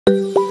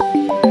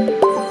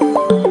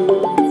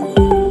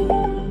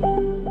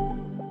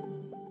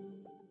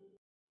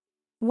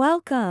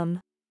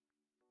Welcome!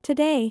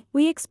 Today,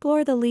 we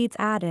explore the Leads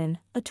Addon,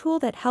 a tool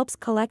that helps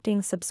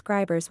collecting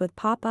subscribers with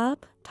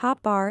pop-up,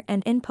 top-bar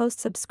and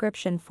in-post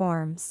subscription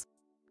forms.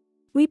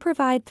 We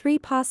provide 3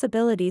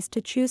 possibilities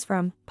to choose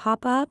from: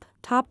 pop-up,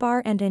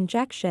 top-bar and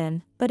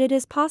injection, but it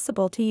is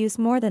possible to use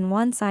more than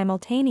one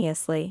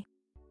simultaneously.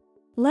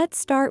 Let's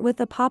start with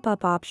the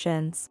pop-up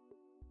options.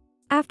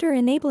 After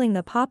enabling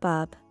the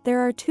pop-up,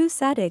 there are 2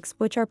 settings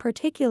which are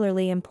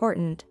particularly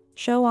important: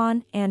 show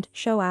on and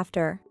show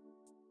after.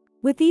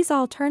 With these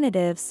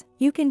alternatives,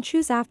 you can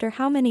choose after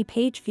how many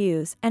page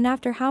views and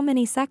after how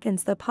many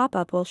seconds the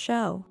pop-up will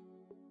show.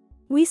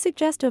 We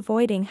suggest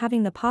avoiding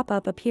having the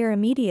pop-up appear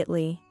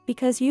immediately,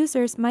 because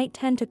users might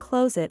tend to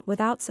close it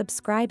without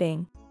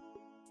subscribing.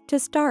 To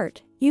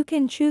start, you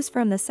can choose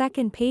from the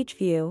second page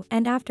view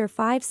and after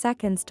 5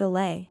 seconds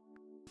delay.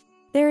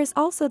 There is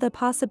also the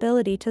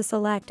possibility to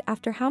select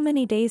after how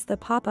many days the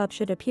pop-up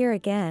should appear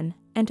again,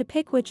 and to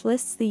pick which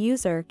lists the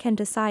user can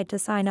decide to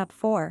sign up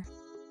for.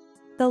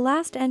 The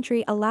last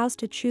entry allows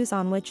to choose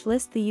on which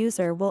list the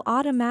user will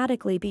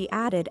automatically be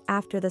added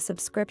after the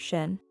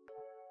subscription.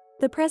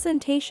 The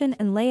presentation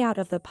and layout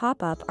of the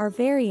pop-up are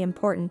very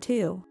important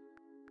too.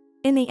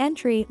 In the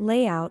entry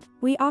layout,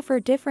 we offer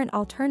different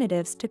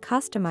alternatives to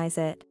customize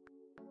it.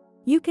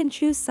 You can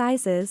choose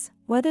sizes,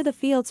 whether the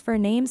fields for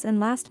names and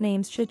last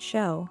names should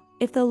show,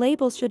 if the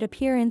labels should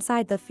appear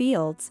inside the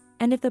fields,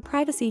 and if the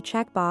privacy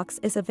checkbox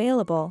is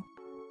available.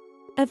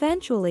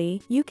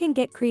 Eventually, you can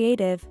get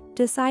creative,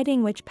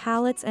 deciding which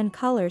palettes and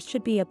colors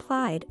should be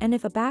applied and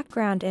if a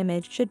background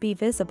image should be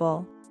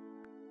visible.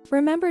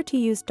 Remember to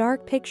use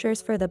dark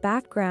pictures for the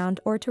background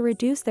or to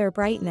reduce their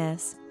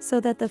brightness, so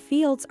that the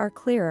fields are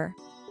clearer.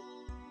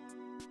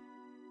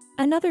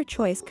 Another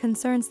choice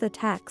concerns the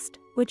text,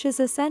 which is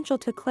essential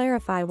to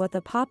clarify what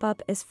the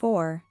pop-up is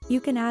for. You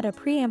can add a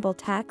preamble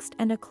text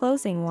and a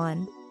closing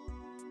one.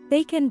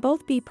 They can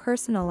both be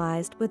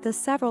personalized with the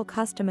several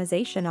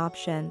customization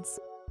options.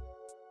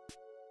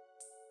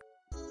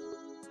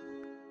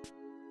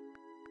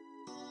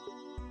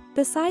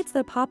 Besides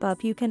the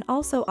pop-up, you can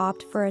also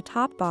opt for a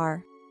top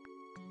bar.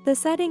 The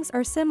settings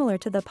are similar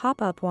to the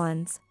pop-up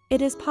ones.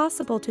 It is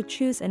possible to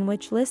choose in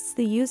which lists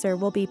the user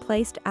will be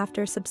placed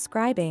after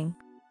subscribing.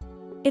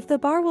 If the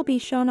bar will be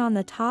shown on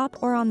the top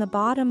or on the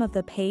bottom of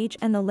the page,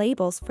 and the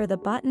labels for the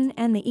button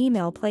and the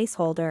email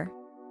placeholder.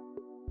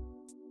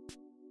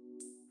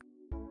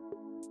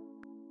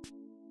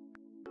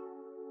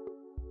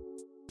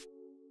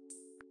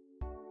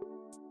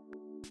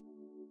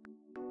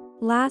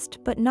 Last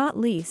but not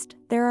least,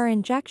 there are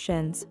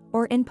injections,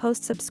 or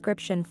in-post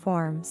subscription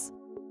forms.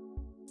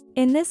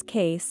 In this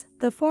case,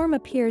 the form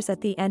appears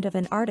at the end of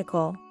an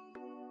article.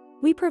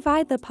 We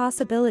provide the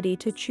possibility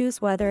to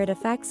choose whether it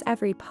affects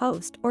every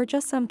post or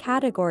just some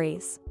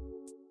categories.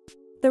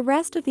 The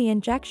rest of the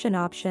injection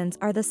options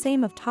are the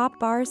same of top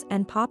bars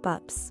and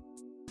pop-ups.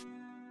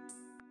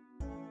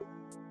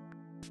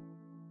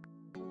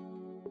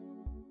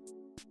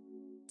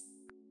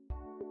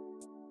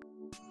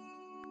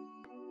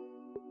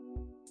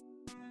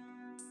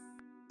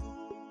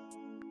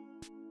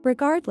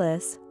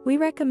 Regardless, we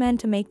recommend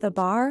to make the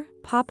bar,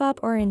 pop-up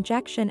or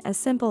injection as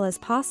simple as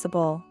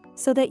possible,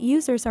 so that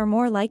users are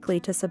more likely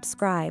to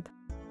subscribe.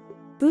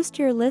 Boost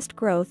your list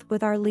growth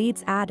with our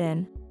Leads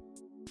Addon.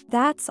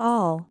 That's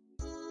all.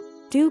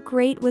 Do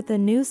great with the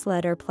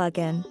newsletter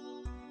plugin.